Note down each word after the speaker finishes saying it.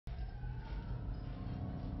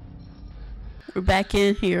We're back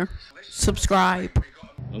in here. Subscribe.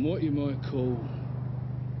 I'm what you might call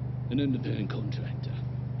an independent contractor.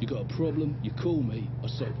 You got a problem, you call me, I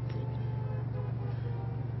solve the problem.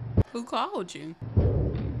 Who called you?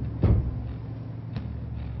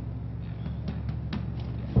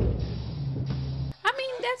 I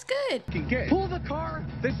mean, that's good. Pull the car,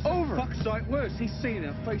 then over. Fuck's sight worse, he's seeing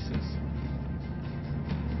our faces.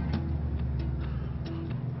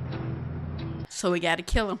 So we gotta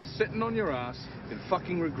kill him. Sitting on your ass and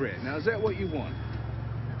fucking regret. Now, is that what you want?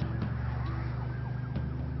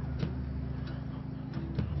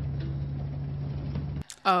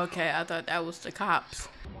 Oh, okay, I thought that was the cops.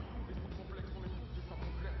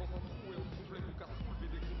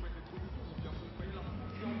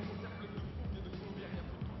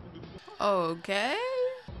 Okay.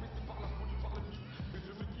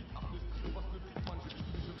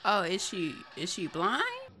 Oh, is she blind?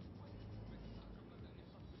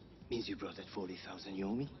 Means you brought that 40,000 you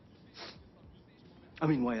owe me? I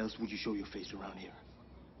mean, why else would you show your face around here?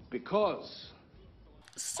 Because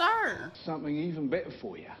Sir. something even better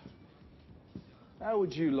for you. How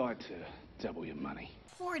would you like to double your money?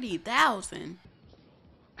 40,000.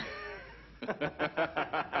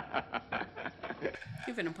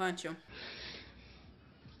 You're gonna punch him.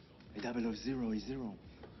 A double of zero is zero.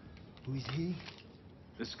 Who is he?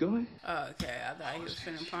 This guy? Oh, okay, I thought he was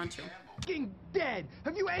gonna punch him. Fucking dead!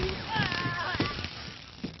 Have you any...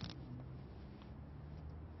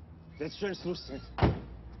 That's translucent.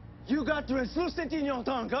 You got translucent in your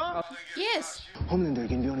tongue, huh? Yes. Homelander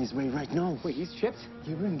can be on his way right now. Wait, he's chipped?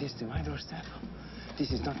 You bring this to my doorstep.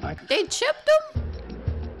 This is not my... They chipped him?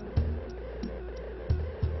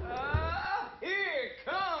 Here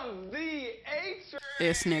comes the H...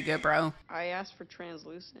 This nigga, bro. I asked for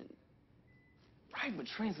translucent. Right, but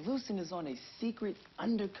Translucent is on a secret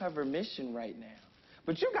undercover mission right now.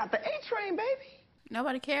 But you got the A-Train, baby.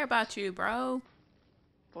 Nobody care about you, bro.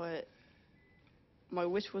 But my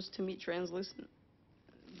wish was to meet translucent.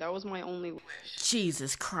 That was my only wish.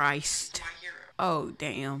 Jesus Christ. Oh,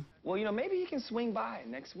 damn. Well, you know, maybe you can swing by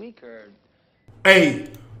next week or...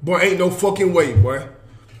 Hey, boy, ain't no fucking way, boy.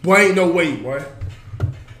 Boy, ain't no way, boy.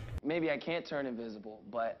 Maybe I can't turn invisible,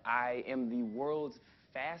 but I am the world's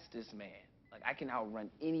fastest man. Like, I can outrun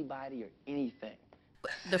anybody or anything.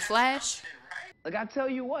 The Flash? Like, I tell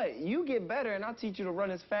you what, you get better and I'll teach you to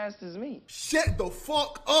run as fast as me. Shut the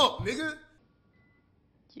fuck up, nigga.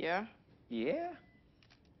 Yeah? Yeah?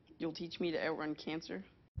 You'll teach me to outrun cancer?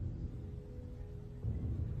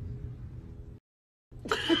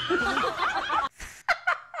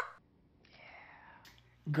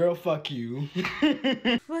 Girl, fuck you.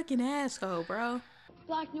 Fucking asshole, bro.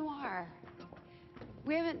 Black Noir.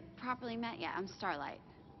 We haven't properly met yet. I'm Starlight.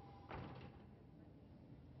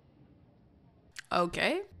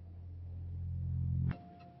 Okay.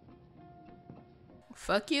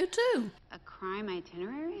 Fuck you too. A crime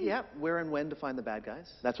itinerary? Yep, where and when to find the bad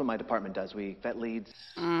guys. That's what my department does. We vet leads.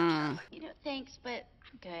 You know, thanks, but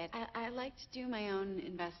I'm good. I like to do my own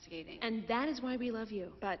investigating. And that is why we love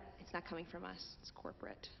you. But it's not coming from us. It's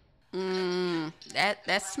corporate.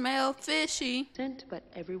 That smell fishy. But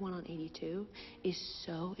everyone on 82 is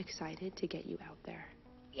so excited to get you out there.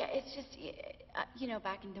 Yeah, it's just, you know,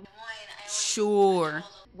 back in Des Moines, Sure.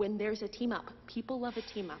 When there's a team up, people love a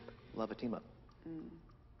team up. Love a team up.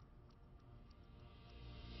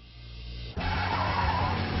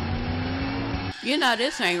 You know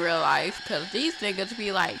this ain't real life, cause these niggas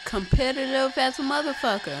be like competitive as a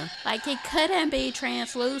motherfucker. Like he couldn't be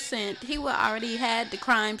translucent. He would already had the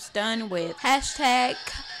crimes done with. Hashtag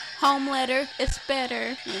home letter, it's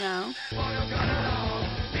better, you know.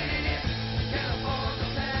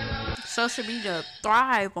 Social media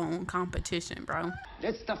thrive on competition, bro.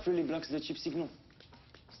 That stuff really blocks the chip signal.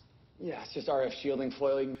 Yeah, it's just RF shielding,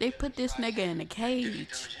 foiling. They put this nigga in a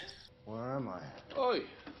cage. Where am I? Oi,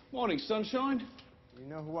 morning, sunshine. You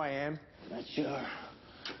know who I am? Not sure.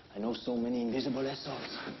 I know so many invisible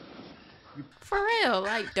assholes. For real,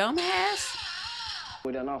 like dumbass.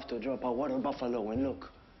 We don't have to drop our water buffalo and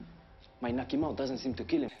look. My knock him out doesn't seem to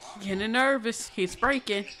kill him. Getting nervous. He's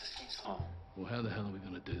breaking. Oh, Well, how the hell are we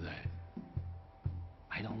gonna do that?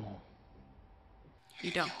 I don't know.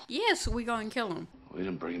 You don't. Yes, we gonna kill him. We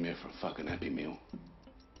didn't bring him here for a fucking Happy Meal.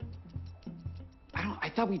 I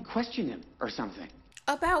thought we'd question him or something.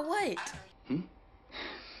 About what? You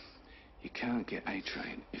can't get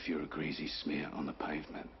A-Train if you're a greasy smear on the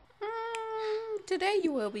pavement. Today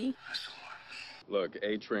you will be. Look,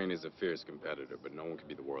 A-Train is a fierce competitor, but no one can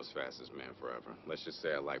be the world's fastest man forever. Let's just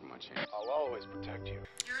say I like my chance. I'll always protect you.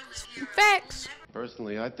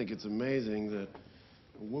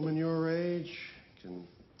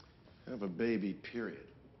 have a baby, period.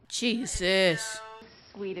 Jesus.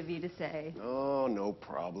 Sweet of you to say. Oh, no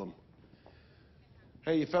problem.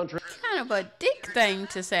 Hey, you found kind of a dick thing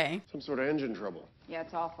to say. some sort of engine trouble. Yeah,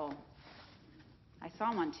 it's awful. I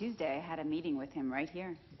saw him on Tuesday. I had a meeting with him right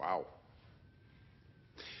here. Wow.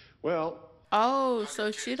 Well. Oh,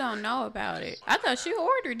 so she don't know about it. I thought she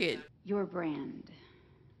ordered it. Your brand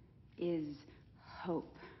is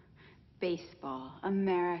hope. Baseball.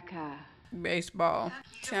 America. Baseball.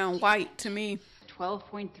 Sound white to me.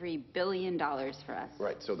 $12.3 billion for us.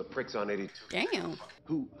 Right, so the prick's on 82. Damn.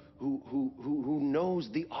 Who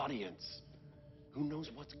knows the audience? Who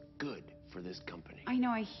knows what's good for this company? I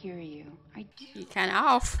know, I hear you. You kind of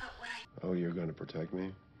off. Oh, you're going to protect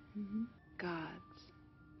me? Mm-hmm. Gods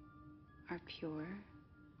are pure,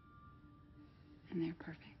 and they're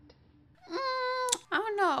perfect. I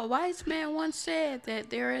don't know. A wise man once said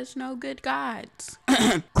that there is no good gods.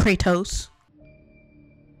 Kratos.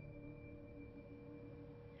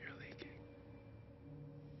 You're leaking.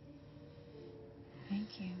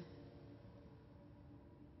 Thank you.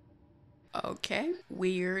 Okay.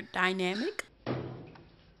 Weird dynamic. What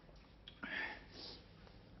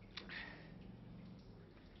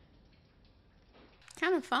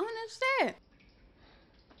kind of phone is that?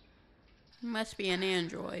 Must be an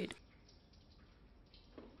Android.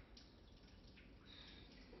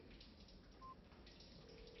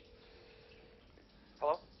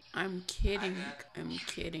 Hello? I'm kidding. I'm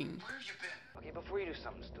kidding. Where have you been? Okay, before you do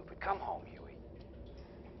something stupid, come home, Huey.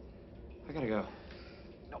 I gotta go.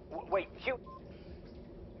 No, wait, Huey.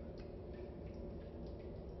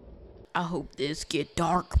 I hope this get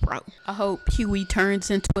dark, bro. I hope Huey turns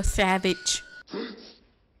into a savage.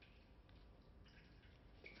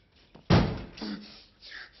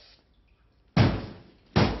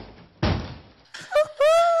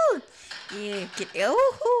 Yeah, get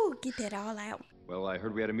that all out. Well, I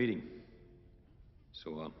heard we had a meeting.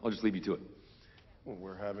 So, I'll just leave you to it. Well,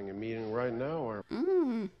 we're having a meeting right now, or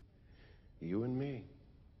you and me.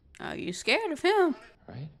 Oh, you scared of him?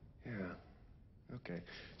 Right? Yeah. Okay.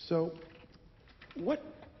 So, what?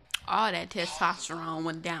 All that testosterone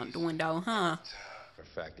went down the window, huh? For a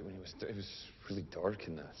fact, when it was really dark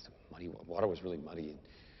and the muddy water was really muddy.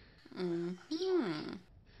 Mm-hmm.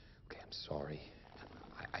 Okay, I'm sorry.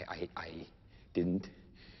 I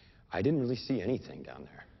didn't really see anything down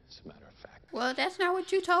there, as a matter of fact. Well, that's not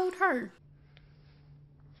what you told her.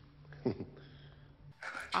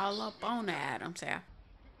 All up on the Adams apple.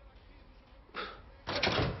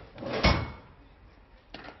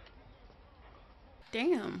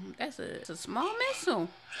 Damn, that's a small missile.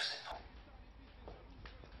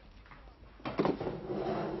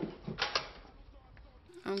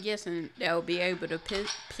 I'm guessing they'll be able to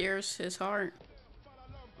pierce his heart.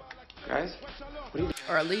 Guys?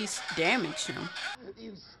 Or at least damage him.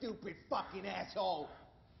 You stupid fucking asshole.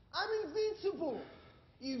 I'm invincible.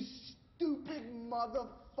 You stupid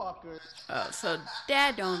motherfucker. So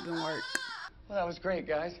that don't even work. Well, that was great,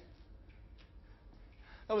 guys.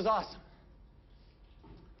 That was awesome.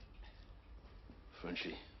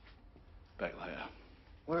 Frenchie, back later.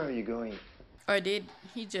 Where are you going? Or did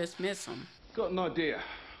he just miss him? Got an idea.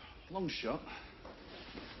 Long shot.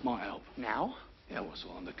 Might help. Now? Yeah, well, it's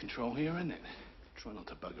all under control here, isn't it? Try not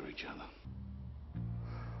to bugger each other.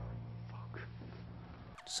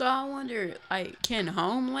 So I wonder, like, can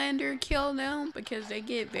Homelander kill them? Because they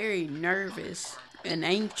get very nervous and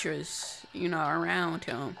anxious, you know, around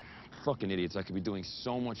him. Fucking idiots, I could be doing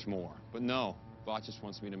so much more. But no, Vought just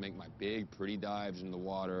wants me to make my big, pretty dives into the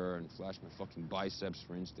water and flash my fucking biceps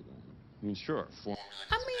for Instagram. I mean, sure. I mean,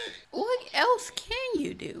 what else can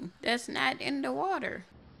you do that's not in the water?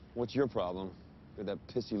 What's your problem? You had that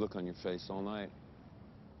pissy look on your face all night.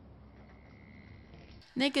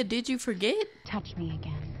 Nigga, did you forget? Touch me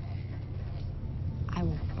again. I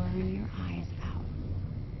will burn your eyes out.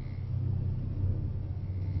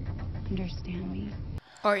 Understand me?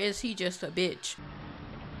 Or is he just a bitch?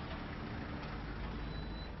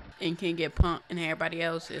 And can get punked and everybody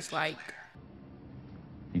else is like...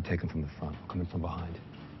 You take him from the front, I'm coming from behind.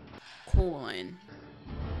 Coolin'.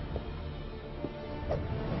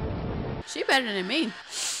 She better than me.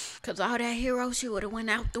 Cause all that hero shit would've went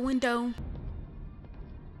out the window.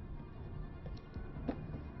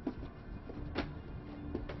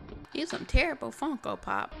 He's some terrible Funko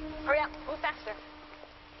Pop. Hurry up, move faster.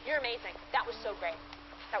 You're amazing. That was so great.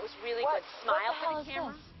 That was really good. Smile for the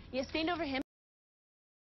camera. You stand over him.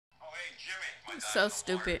 So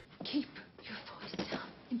stupid. Keep your voice down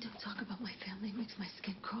and don't talk about my family. It makes my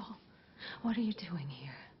skin crawl. What are you doing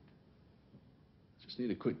here? Just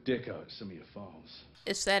need a quick deco at some of your files.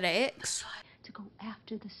 Is that an X? To go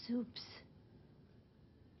after the soups.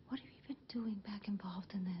 What have you doing back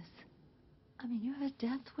involved in this? I mean, you have a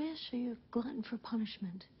death wish or you're a glutton for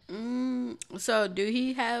punishment? So do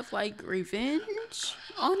he have like revenge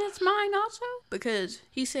on his mind also? Because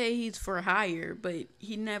he said he's for hire, but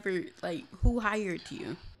he never, like, who hired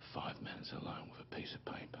you? 5 minutes alone with a piece of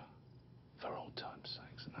paper. For old time's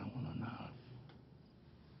sakes, and I want to know.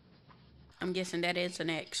 I'm guessing that is an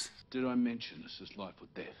ex. Did I mention this is life or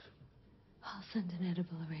death? I'll send an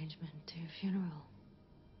edible arrangement to your funeral.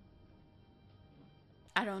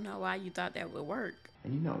 I don't know why you thought that would work.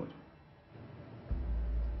 And you know it.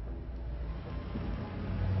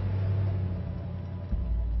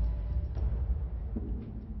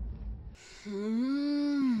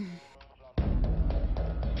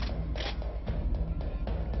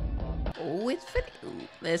 Oh, it's video.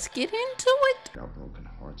 Let's get into it. Our broken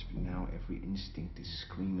hearts, but now every instinct is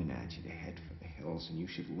screaming at you to head for the hills, and you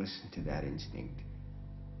should listen to that instinct.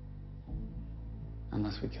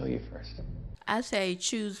 Unless we kill you first. I say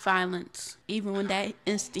choose violence, even when that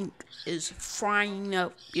instinct is frying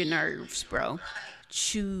up your nerves, bro.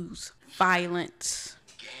 Choose violence.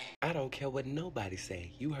 I don't care what nobody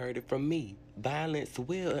say. You heard it from me. Violence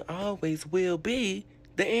will and always will be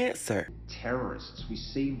the answer. Terrorists, we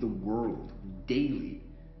save the world daily.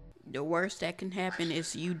 The worst that can happen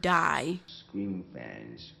is you die. Screaming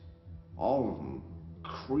fans, all of them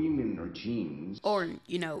creaming their jeans. Or,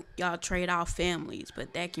 you know, y'all trade off families,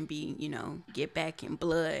 but that can be, you know, get back in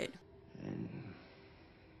blood. And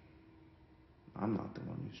I'm not the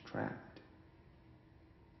one who's trapped.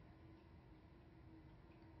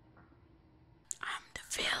 I'm the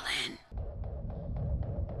villain.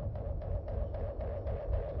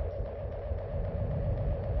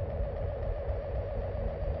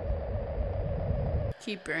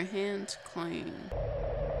 Keep your hands clean.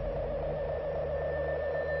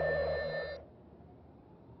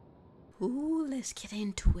 Ooh, let's get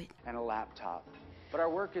into it. And a laptop. But our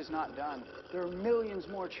work is not done. There are millions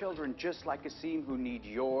more children just like Asim who need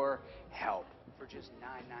your help. For just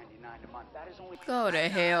 $9.99 a month. That is only... Go to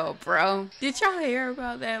hell, bro. Did y'all hear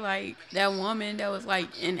about that? Like, that woman that was,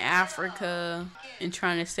 like, in Africa and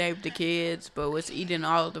trying to save the kids, but was eating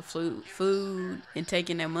all the food and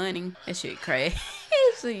taking their money. That shit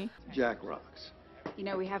crazy. Jack rocks. You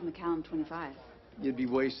know, we have McCallum 25. You'd be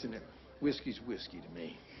wasting it. Whiskey's whiskey to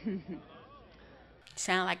me.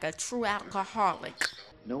 Sound like a true alcoholic.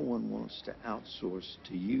 No one wants to outsource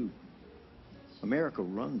to you. America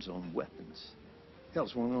runs on weapons. Hell,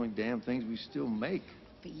 it's one of the only damn things we still make.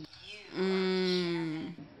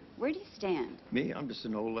 Where do you stand? Me, I'm just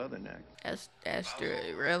an old leatherneck. That's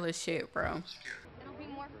the realest shit, bro. It'll be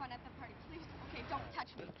more fun at the party. Please, okay, don't touch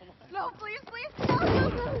me. No, please, please. No, no,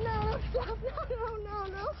 no, no, stop. No, no, no,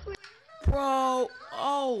 no, please. Bro,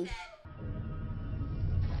 oh.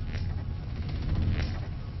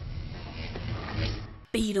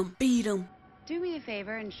 Beat him, beat him. Do me a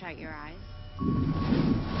favor and shut your eyes.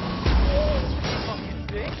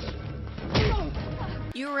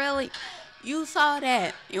 You saw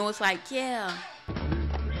that. It was like, yeah.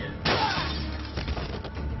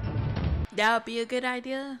 That would be a good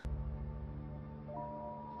idea.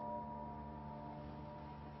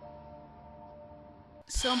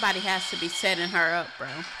 Somebody has to be setting her up, bro.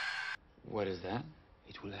 What is that?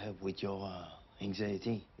 It will help with your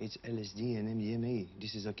anxiety. It's LSD and MDMA.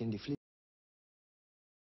 This is a candy flip.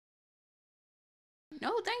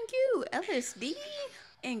 No, thank you. LSD,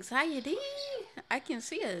 anxiety. I can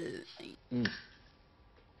see it.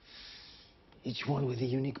 Each one with a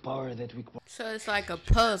unique power that we... So it's like a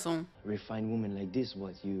puzzle. Refined woman like this,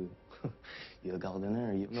 what you... You're a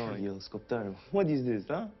gardener, you're a sculptor. What is this,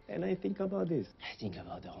 huh? And I think about this. I think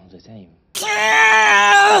about her all the time.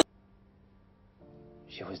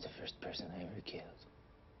 She was the first person I ever killed.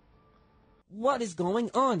 What is going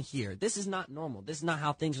on here? This is not normal. This is not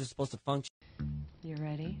how things are supposed to function. You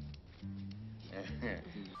ready?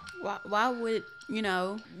 Why would, you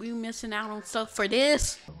know, we missing out on stuff for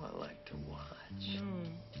this? Oh, I like to watch.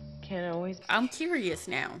 Can't always... I'm curious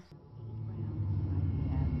now.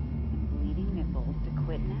 Bleeding nipples to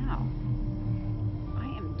quit now. I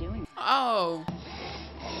am doing... Oh.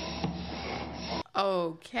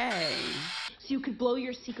 Okay. So you could blow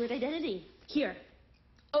your secret identity. Here.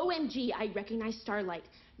 OMG, I recognize Starlight.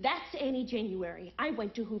 That's Annie January. I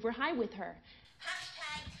went to Hoover High with her.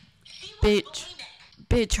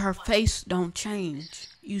 Bitch, her face don't change.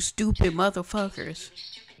 You stupid motherfuckers.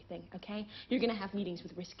 Okay? You're gonna have meetings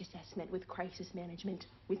with risk assessment, with crisis management,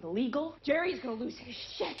 with legal. Jerry's gonna lose his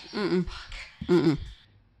shit. Are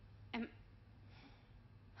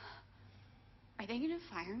they gonna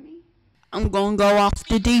fire me? I'm gonna go off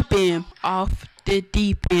the deep end. Off the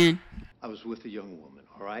deep end. I was with a young woman,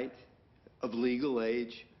 all right? of legal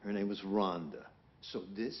age. Her name was Rhonda. So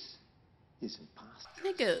this is impossible.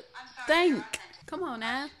 Nigga, think. Come on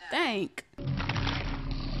now, think.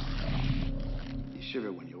 You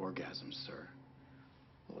shiver when you orgasm, sir.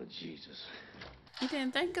 Oh, Jesus. You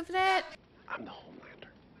didn't think of that? I'm the Homelander.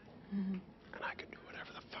 And I can do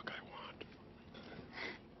whatever the fuck I want.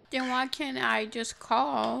 Then why can't I just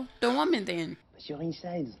call the woman then? But you're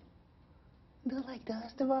inside. They're like the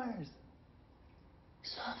rest of ours.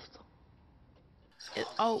 Soft.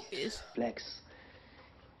 It's... Flex.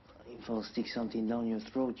 If I'll stick something down your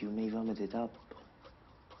throat, you may vomit it up.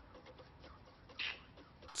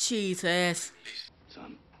 Jesus.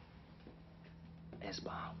 Son.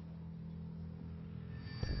 S-bomb.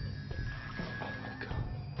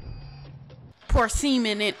 Pour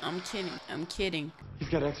semen in. I'm kidding. He's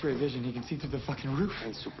got X-ray vision. He can see through the fucking roof.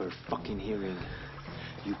 And super fucking hearing.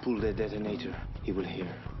 You pull the detonator, he will hear.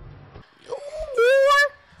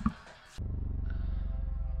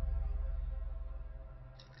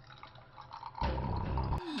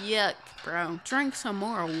 Yuck, bro. Drink some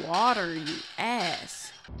more water, you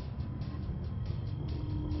ass.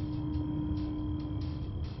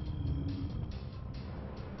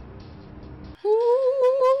 Ooh.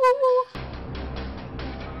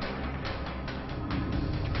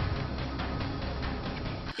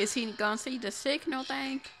 Is he gonna see the signal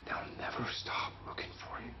thing? They'll never stop looking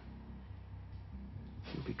for you.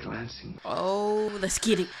 You'll be glancing. Oh, let's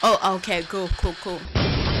get it. Oh, okay, cool.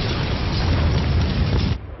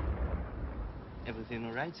 Everything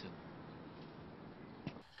alright, sir?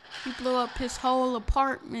 He blew up his whole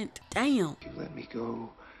apartment. Damn. If you let me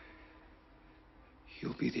go,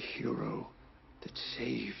 you'll be the hero that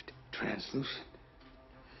saved Translucent.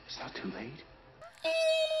 It's not too late. You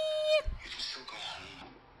can still go home.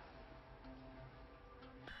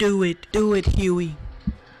 Do it, Huey.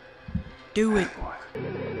 Do it.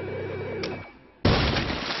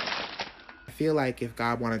 I feel like if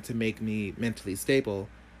God wanted to make me mentally stable,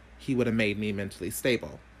 he would have made me mentally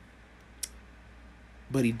stable.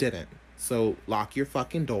 But he didn't. So lock your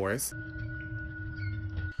fucking doors.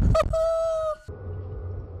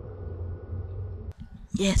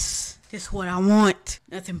 Yes, this is what I want.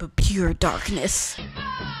 Nothing but pure darkness.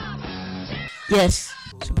 Yes,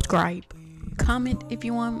 subscribe. Comment if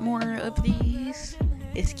you want more of these.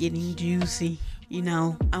 It's getting juicy. You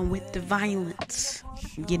know, I'm with the violence.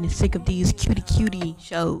 I'm getting sick of these cutie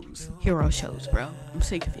shows. Hero shows, bro. I'm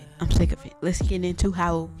sick of it. Let's get into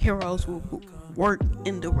how heroes will work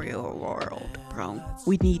in the real world, bro.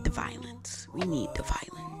 We need the violence.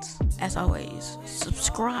 As always,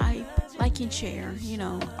 subscribe, like and share, you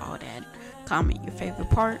know, all that. Comment your favorite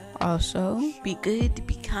part. Also, be good,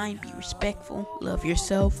 be kind, be respectful. Love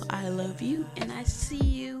yourself. I love you. And I see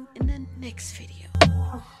you in the next video.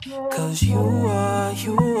 'Cause you are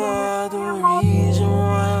the reason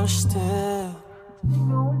why I'm still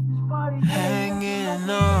hanging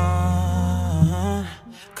on.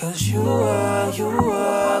 'Cause you are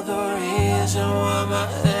the reason why my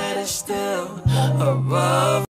head is still above.